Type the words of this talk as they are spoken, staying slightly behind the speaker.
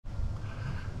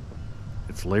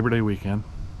It's Labor Day weekend,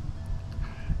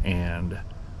 and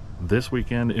this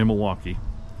weekend in Milwaukee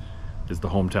is the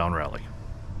hometown rally.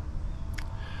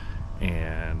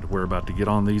 And we're about to get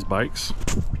on these bikes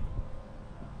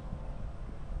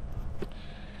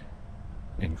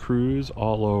and cruise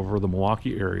all over the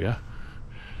Milwaukee area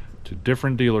to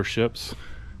different dealerships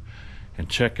and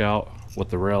check out what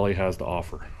the rally has to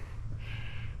offer.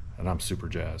 And I'm super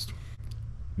jazzed.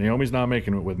 Naomi's not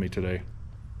making it with me today.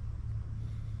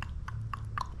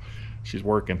 She's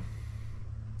working.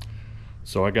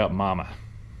 So I got Mama.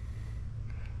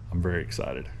 I'm very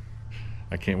excited.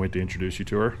 I can't wait to introduce you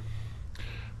to her.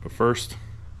 But first,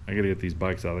 I gotta get these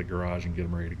bikes out of the garage and get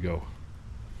them ready to go.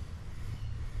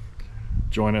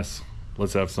 Join us.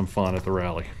 Let's have some fun at the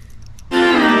rally.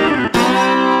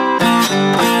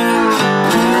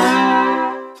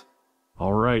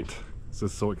 All right, this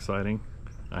is so exciting.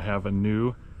 I have a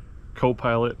new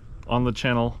co-pilot on the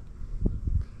channel.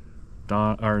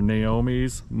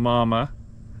 Naomi's mama,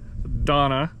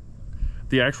 Dona,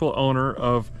 the actual owner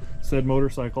of said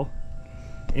motorcycle,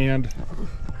 and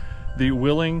the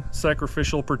willing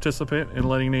sacrificial participant in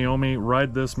letting Naomi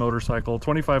ride this motorcycle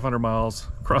 2,500 miles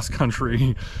cross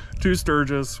country to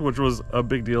Sturgis, which was a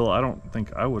big deal. I don't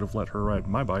think I would have let her ride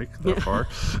my bike that far.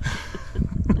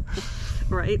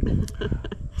 Right.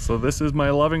 So this is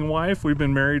my loving wife. We've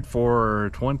been married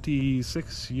for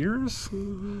 26 years,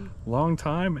 long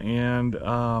time, and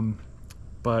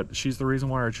but she's the reason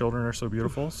why our children are so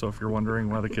beautiful. So if you're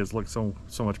wondering why the kids look so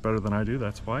much better than I do,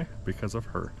 that's why, because of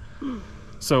her.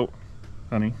 So,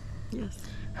 honey, yes.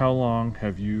 How long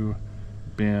have you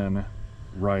been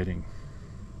riding?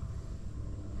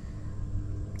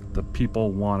 The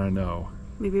people want to know.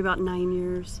 Maybe about 9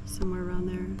 years, somewhere around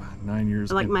there. 9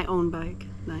 years. Like my own bike,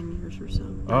 9 years or so.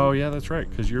 Oh yeah, that's right.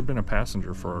 Because you've been a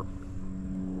passenger for.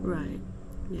 Right.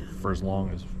 Yeah. For as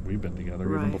long as we've been together,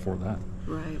 right. even before that.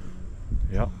 Right.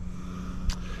 Yep.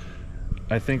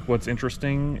 I think what's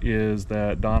interesting is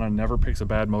that Donna never picks a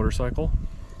bad motorcycle.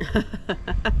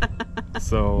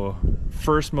 So,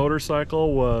 first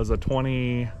motorcycle was a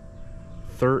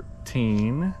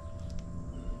 2013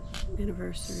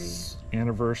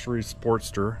 anniversary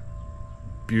Sportster.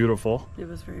 Beautiful. It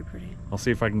was very pretty. I'll see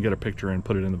if I can get a picture and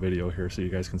put it in the video here so you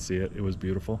guys can see it. It was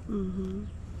beautiful.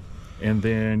 And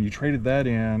then you traded that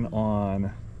in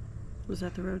on... Was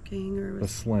that the Road King or was the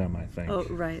Slim, I think. Oh,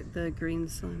 right, the green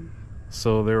Slim.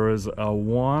 So there was a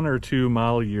 1 or 2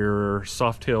 model year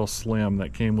Softail Slim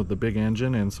that came with the big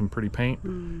engine and some pretty paint,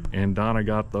 and Donna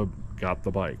got the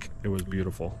bike. It was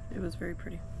beautiful. It was very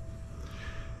pretty.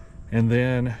 And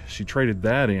then she traded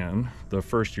that in the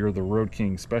first year the Road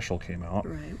King Special came out.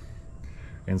 Right.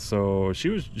 And so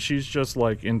she's just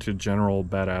like into general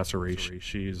badassery.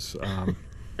 She's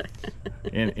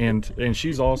and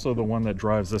she's also the one that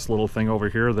drives this little thing over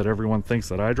here that everyone thinks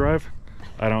that I drive.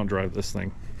 I don't drive this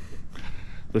thing.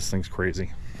 This thing's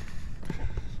crazy.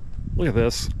 Look at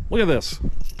this. Look at this.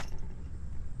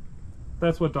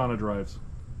 That's what Donna drives.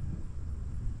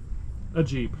 A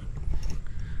Jeep.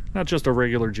 Not just a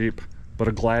regular Jeep, but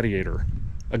a Gladiator.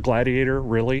 A Gladiator?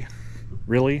 Really?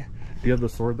 Really? Do you have the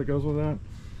sword that goes with that?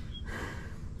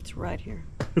 It's right here.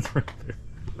 It's right there.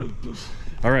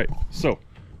 All right, so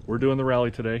we're doing the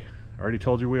rally today. I already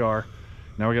told you we are.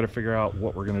 Now we got to figure out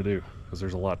what we're going to do, because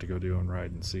there's a lot to go do and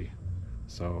ride and see.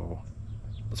 So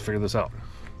let's figure this out.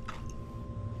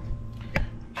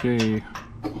 Okay,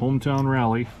 hometown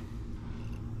rally.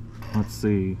 Let's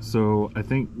see. So I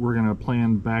think we're going to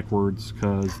plan backwards,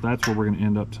 because that's where we're going to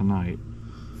end up tonight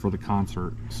for the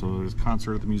concert. So there's a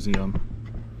concert at the museum.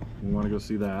 We want to go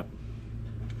see that.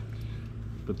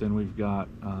 But then we've got,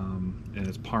 and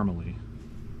it's Parmalee.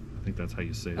 I think that's how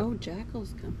you say it. Oh,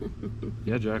 Jackal's coming.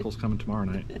 Yeah, Jackal's coming tomorrow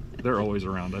night. They're always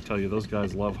around. I tell you, those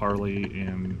guys love Harley,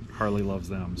 and Harley loves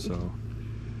them. So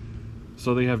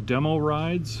they have demo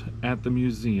rides at the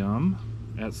museum,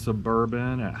 at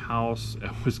Suburban, at House,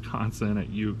 at Wisconsin, at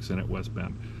Ukes, and at West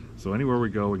Bend. So anywhere we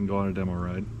go on a demo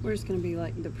ride. Where's going to be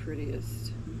like the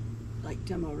prettiest, like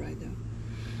demo ride though?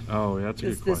 Oh, yeah, that's a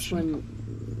good question.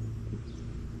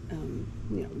 This one,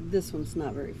 you know, this one's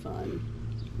not very fun.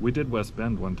 We did West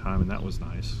Bend one time, and that was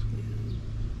nice. Yeah.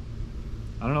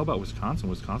 I don't know about Wisconsin.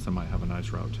 Wisconsin might have a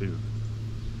nice route too.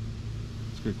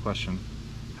 It's a good question.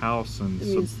 House and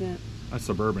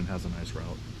Suburban has a nice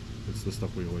route. It's the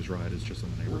stuff we always ride. It's just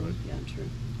in the neighborhood. Yeah, true.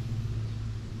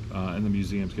 And the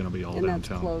museum's going to be all downtown. And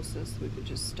that's closest. We could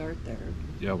just start there.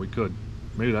 Yeah, we could.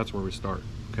 Maybe that's where we start.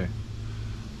 Okay.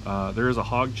 There is a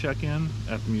hog check-in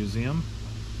at the museum,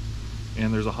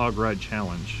 and there's a hog ride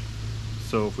challenge.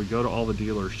 So if we go to all the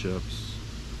dealerships,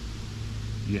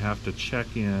 you have to check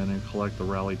in and collect the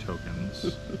rally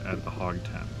tokens at the hog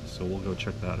tent. So we'll go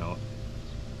check that out.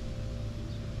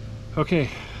 Okay,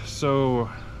 so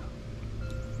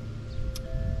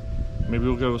maybe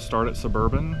we'll go start at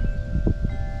Suburban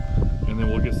and then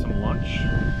we'll get some lunch.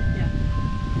 Yeah.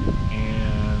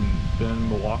 And then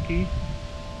Milwaukee,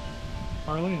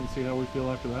 Harley, and see how we feel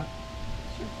after that.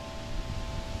 Sure.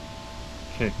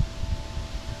 Okay,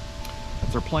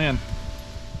 that's our plan.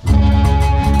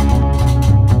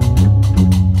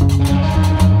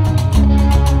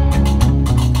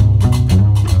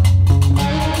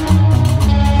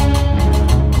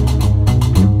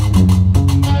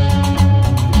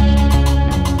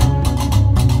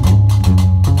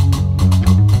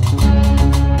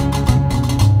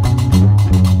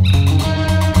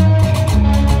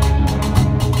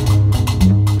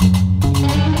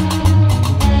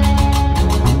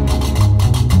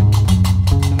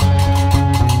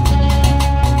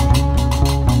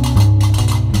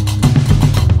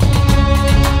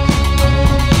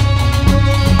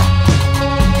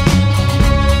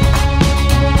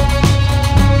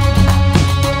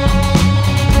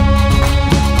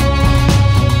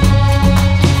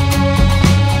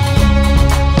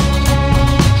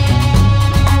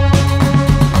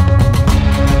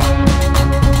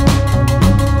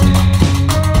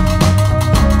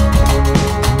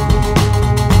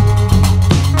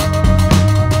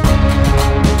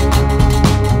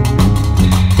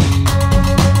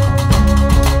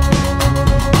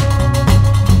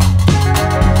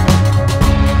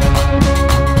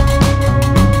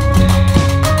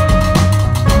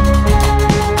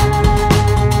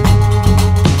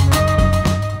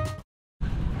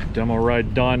 Demo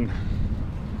ride done.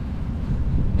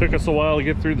 Took us a while to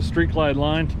get through the street glide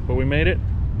line, but we made it.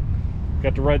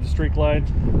 Got to ride the street glide.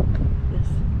 Yes.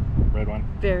 Red one.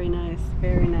 Very nice.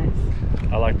 Very nice.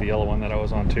 I like the yellow one that I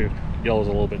was on too. Yellow's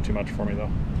a little bit too much for me though.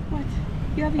 What?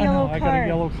 You have a I yellow know, car. I got a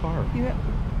yellow car. You have...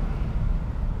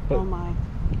 But oh my.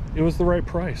 it was the right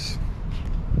price.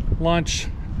 Lunch,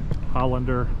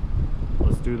 Hollander.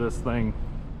 Let's do this thing.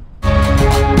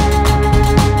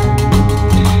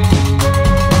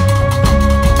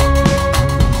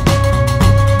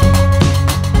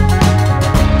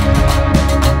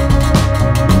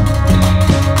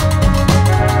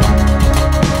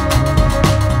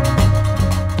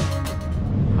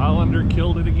 Hollander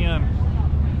killed it again.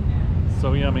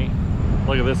 So yummy.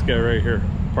 Look at this guy right here,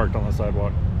 parked on the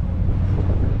sidewalk.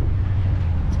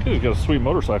 This kid's got a sweet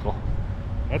motorcycle.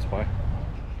 That's why.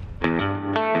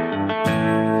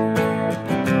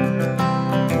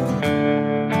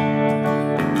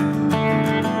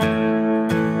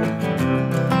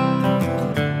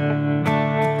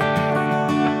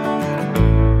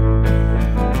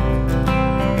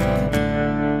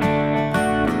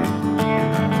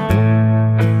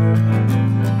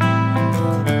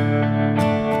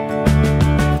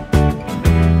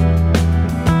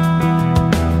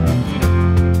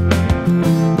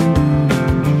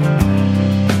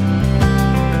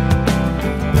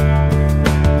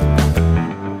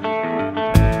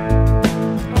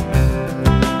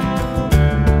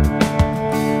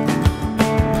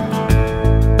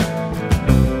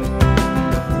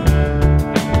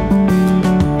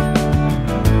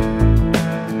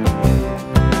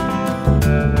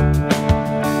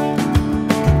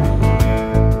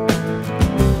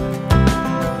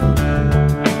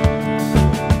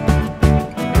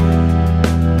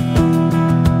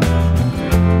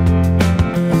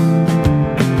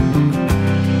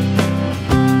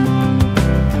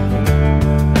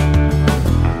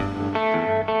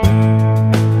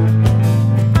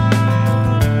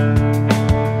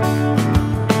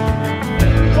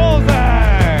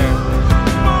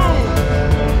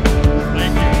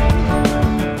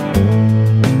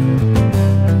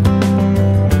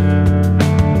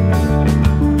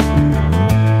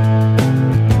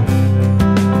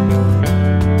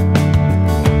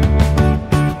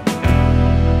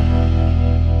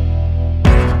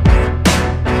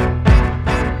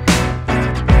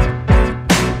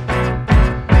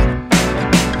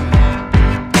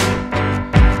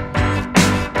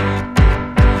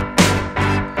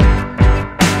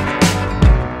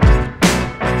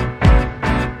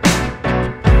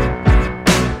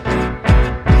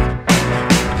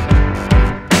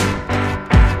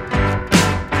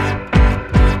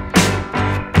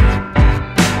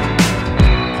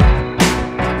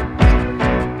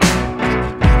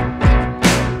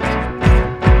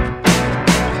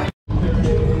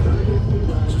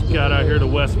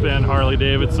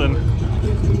 Harley-Davidson.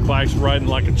 Bike's riding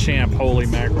like a champ. Holy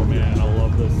mackerel, man. I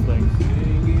love this thing.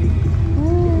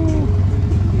 Ooh.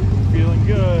 Feeling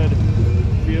good.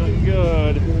 Feeling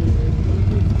good.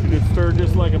 did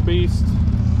Sturgis like a beast.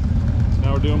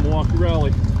 Now we're doing Milwaukee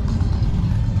Rally.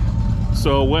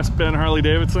 So West Bend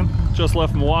Harley-Davidson, just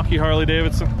left Milwaukee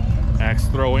Harley-Davidson. Axe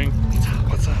throwing.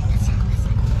 What's up?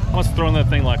 I must have thrown that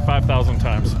thing like 5,000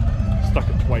 times. Stuck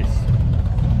it twice.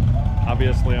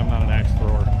 Obviously, I'm not an axe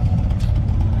thrower.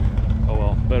 Oh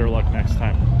well, better luck next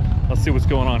time. Let's see what's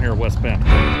going on here at West Bend.